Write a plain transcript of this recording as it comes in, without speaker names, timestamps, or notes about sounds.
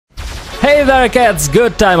Hey there cats,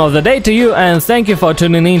 good time of the day to you and thank you for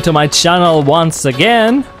tuning in to my channel once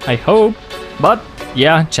again, I hope. But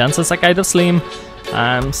yeah, chances are kind of slim.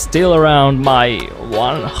 I'm still around my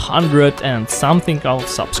 100 and something of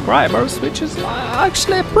subscribers, which is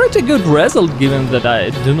actually a pretty good result given that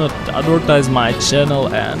I do not advertise my channel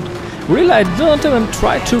and really I don't even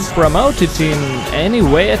try to promote it in any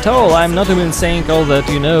way at all. I'm not even saying all that,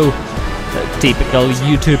 you know, typical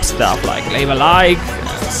YouTube stuff like leave a like,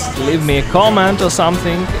 leave me a comment or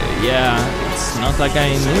something. Yeah, it's not like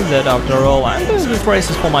I need that after all. I'm doing these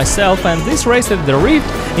races for myself, and this race at the Rift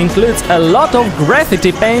includes a lot of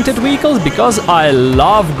graffiti painted vehicles because I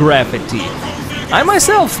love graffiti. I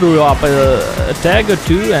myself threw up a tag or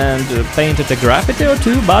two and painted a graffiti or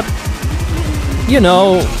two, but you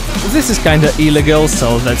know, this is kinda illegal,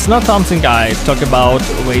 so that's not something I talk about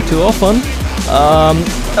way too often.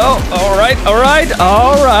 Alright.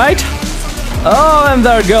 Oh, and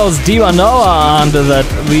there goes Diva Noah under the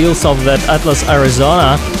wheels of that Atlas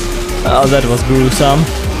Arizona. Oh, that was gruesome.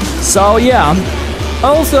 So yeah,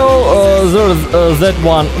 also there's that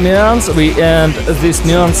one nuance, and this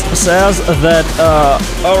nuance says that,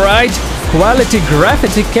 alright, quality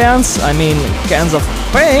graffiti cans, I mean cans of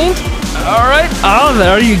paint. Alright, oh,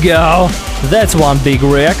 there you go. That's one big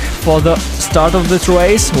wreck for the start of this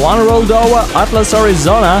race. One rolled over, Atlas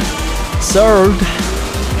Arizona served.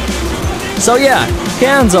 So yeah,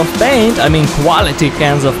 cans of paint, I mean quality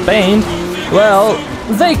cans of paint, well,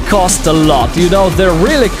 they cost a lot, you know, they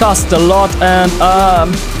really cost a lot, and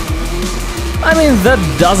I mean, that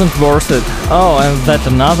doesn't worth it. Oh, and that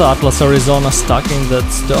another Atlas Arizona stuck in that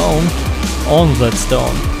stone, on that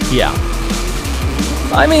stone, yeah.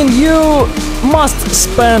 I mean, you must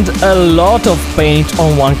spend a lot of paint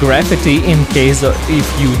on one graffiti in case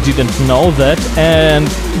if you didn't know that, and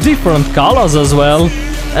different colors as well.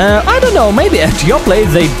 I don't know, maybe at your place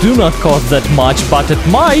they do not cost that much, but at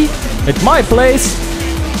my place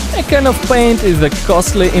a can of paint is a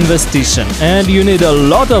costly investigation, and you need a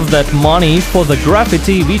lot of that money for the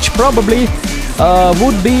graffiti, which probably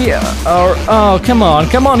would be oh, come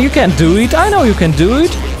on, you can do it, I know you can do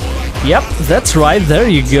it. Yep, that's right, there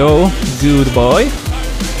you go, good boy.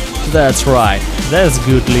 That's right, that's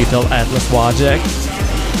good little Atlas Wajak.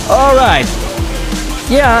 Alright.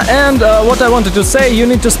 Yeah, and what I wanted to say, you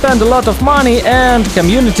need to spend a lot of money and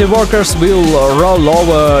community workers will roll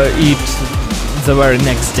over it the very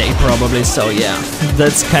next day probably, so yeah,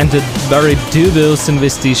 that's kinda very dubious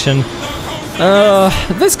investigation.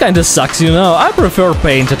 This kinda sucks, you know, I prefer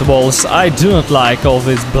painted walls, I do not like all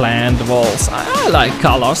these bland walls, I like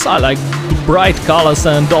colors, I like bright colors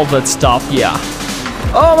and all that stuff, yeah.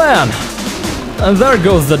 Oh man, and there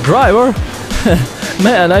goes the driver.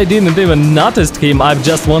 Man, I didn't even notice him, I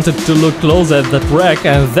just wanted to look close at that wreck,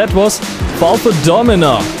 and that was Falfa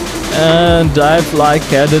Domino. And I've like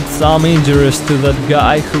added some injuries to that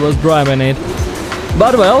guy who was driving it.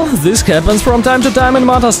 But well, this happens from time to time in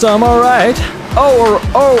Motorstorm, alright.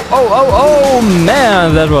 Oh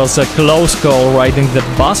man, that was a close call riding the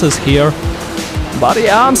buses here. But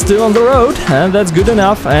yeah, I'm still on the road, and that's good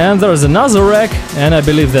enough. And there's another wreck, and I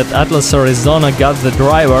believe that Atlas Arizona got the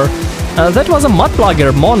driver. That was a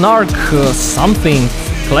mudplugger, Monarch something,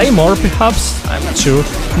 Claymore perhaps, I'm not sure.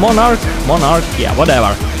 Monarch, yeah,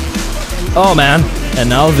 whatever. Oh man, and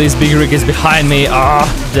now this big rig is behind me, ah,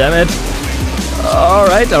 damn it.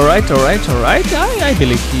 Alright, I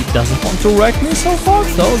believe he doesn't want to wreck me so far,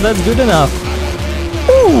 so that's good enough.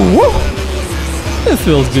 Ooh, woo. It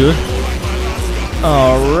feels good.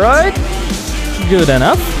 Alright, good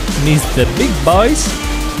enough, missed the big boys.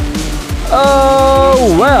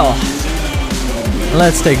 Oh, well.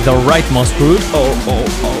 Let's take the rightmost route.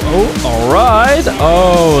 Alright.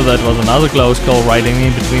 Oh, that was another close call riding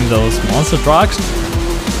in between those monster trucks.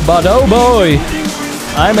 But oh boy,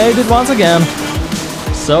 I made it once again.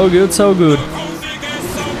 So good, so good.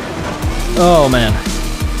 Oh man.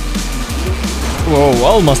 Whoa,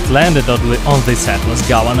 almost landed on this Atlas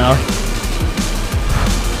Governor.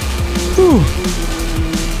 Whew.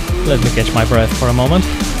 Let me catch my breath for a moment.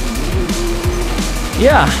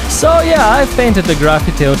 Yeah, so yeah, I painted a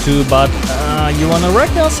graffiti or two, but you wanna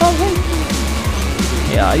wreck me or something?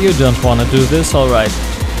 Yeah, you don't wanna do this, alright.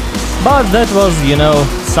 But that was, you know,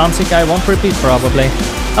 something I won't repeat probably.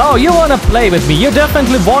 Oh, you wanna play with me, you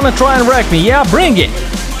definitely wanna try and wreck me, yeah, bring it!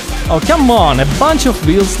 Oh, come on, a bunch of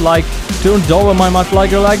wheels like turned over my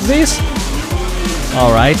mudplugger like this?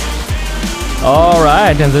 Alright.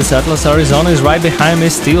 Alright, and this Atlas Arizona is right behind me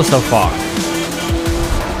still so far.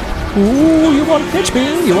 Ooh, you won't catch me,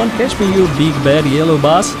 you big bad yellow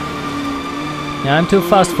bus. Yeah, I'm too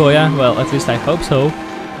fast for ya, well, at least I hope so.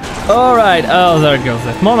 Alright, oh, there goes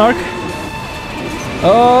that Monarch.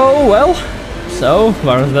 Oh well, so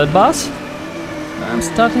where's that boss? I'm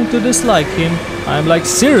starting to dislike him. I'm like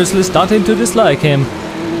seriously starting to dislike him.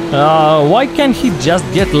 Why can't he just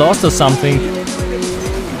get lost or something?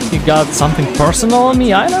 He got something personal on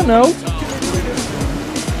me, I don't know.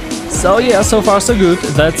 So yeah, so far so good.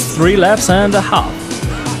 That's 3 laps and a half.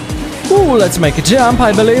 Ooh, let's make a jump,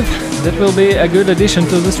 I believe. That will be a good addition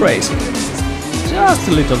to this race. Just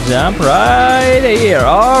a little jump right here.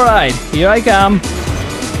 Alright, here I come.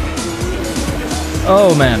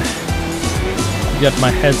 Oh man. Got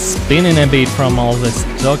my head spinning a bit from all this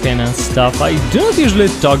talking and stuff. I don't usually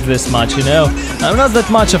talk this much, you know. I'm not that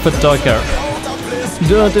much of a talker.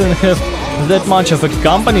 Don't even have that much of a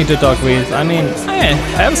company to talk with. I mean, I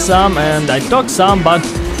have some and I talk some, but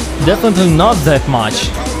definitely not that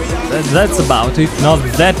much. That's about it, not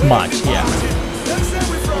that much, yeah.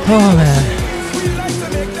 Oh man.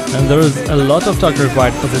 And there is a lot of talk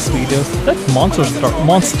required for this video. That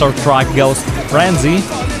monster truck goes frenzy.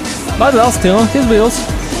 But well, still, his wheels.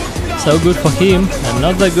 So good for him, and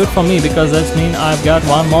not that good for me, because that means I've got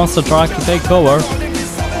one monster truck to take over.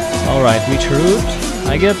 Alright, which route?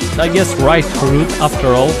 I guess right route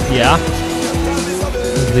after all, yeah.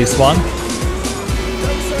 This one.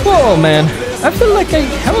 Oh man, I feel like I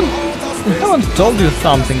haven't told you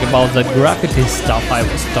something about that graffiti stuff I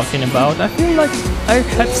was talking about. I feel like I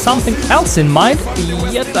had something else in mind,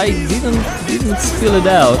 yet I didn't spill it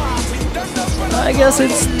out. I guess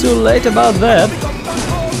it's too late about that.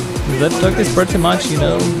 That truck is pretty much, you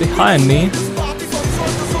know, behind me.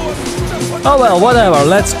 Oh well, whatever,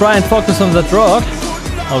 let's try and focus on that road.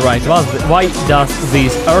 Alright, why does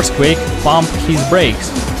this earthquake pump his brakes?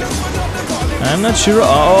 I'm not sure.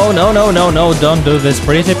 Oh, no, don't do this,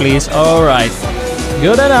 pretty please. Alright,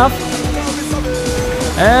 good enough.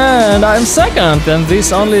 And I'm second, and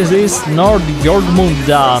this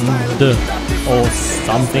Nordjordmundand or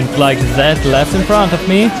something like that left in front of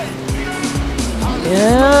me.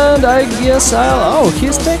 And I guess oh,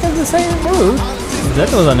 he's taking the same route.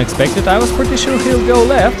 That was unexpected. I was pretty sure he'll go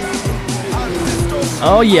left.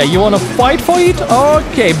 Oh yeah, you wanna fight for it?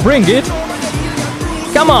 Okay, bring it.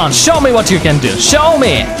 Come on, show me what you can do. Show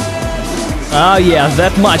me. Oh yeah,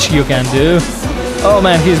 that much you can do. Oh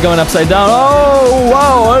man, he's going upside down. Oh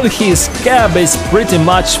wow, and his cab is pretty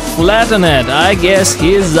much flattened. I guess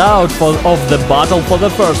he's out of the battle for the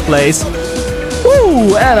first place.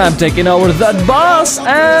 Woo, and I'm taking over that boss,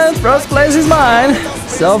 and first place is mine.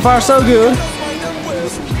 So far so good.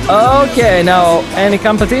 Okay, now any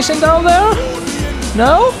competition down there?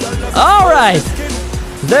 No? Alright.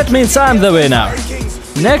 That means I'm the winner.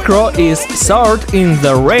 Necro is third in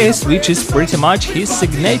the race, which is pretty much his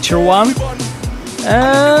signature one.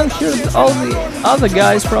 And here's all the other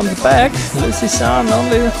guys from the pack. Lucy-san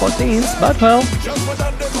only 14th, but well,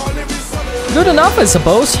 good enough I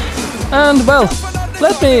suppose. And well,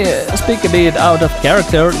 let me speak a bit out of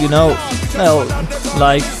character, you know, well,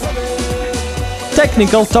 like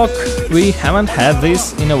technical talk. We haven't had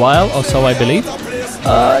this in a while, or so I believe.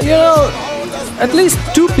 You know, at least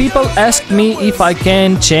 2 people asked me if I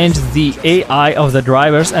can change the AI of the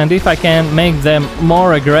drivers and if I can make them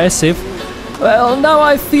more aggressive. Well, now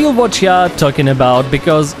I feel what you're talking about,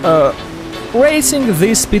 because racing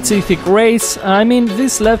this specific race, I mean,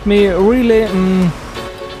 this left me really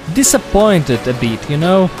disappointed a bit, you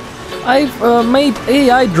know. I've made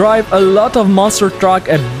AI drive a lot of monster truck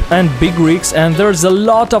and big rigs, and there's a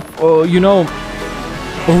lot of, you know,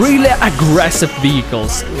 really aggressive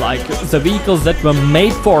vehicles, like the vehicles that were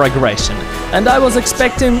made for aggression. And I was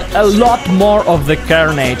expecting a lot more of the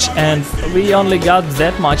carnage, and we only got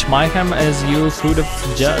that much mayhem as you could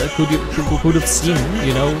have seen,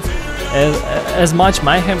 you know, as much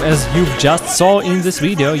mayhem as you just saw in this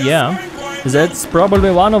video, yeah. That's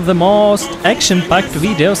probably one of the most action-packed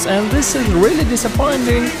videos, and this is really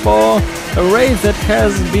disappointing for a race that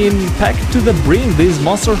has been packed to the brim. These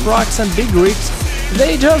monster trucks and big rigs,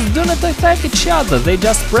 they just do not attack each other, they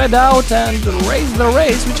just spread out and race the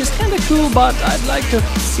race, which is kinda cool, but I'd like to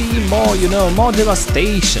see more, you know, more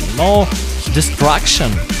devastation, more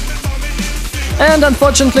destruction. And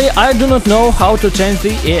unfortunately, I do not know how to change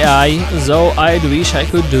the AI, though I'd wish I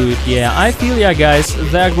could do it. Yeah, I feel ya guys,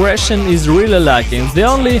 the aggression is really lacking. The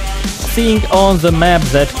only thing on the map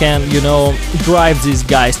that can, you know, drive these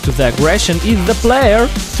guys to the aggression is the player.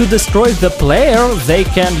 To destroy the player, they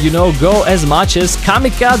can, you know, go as much as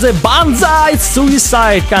kamikaze, banzai,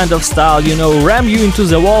 suicide kind of style, you know, ram you into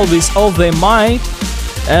the wall with all their might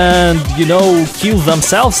and, you know, kill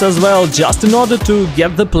themselves as well, just in order to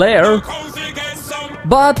get the player.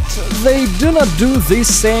 But they do not do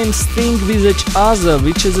this same thing with each other,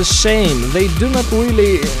 which is a shame. They do not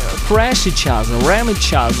really crash each other, ram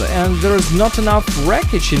each other, and there is not enough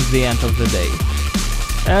wreckage in the end of the day.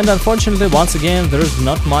 And unfortunately, once again, there is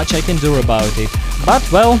not much I can do about it. But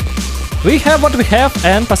well, we have what we have,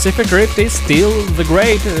 and Pacific Rift is still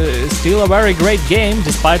still a very great game,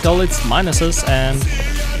 despite all its minuses, and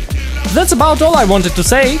that's about all I wanted to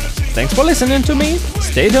say. Thanks for listening to me,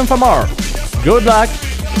 stay tuned for more. Good luck!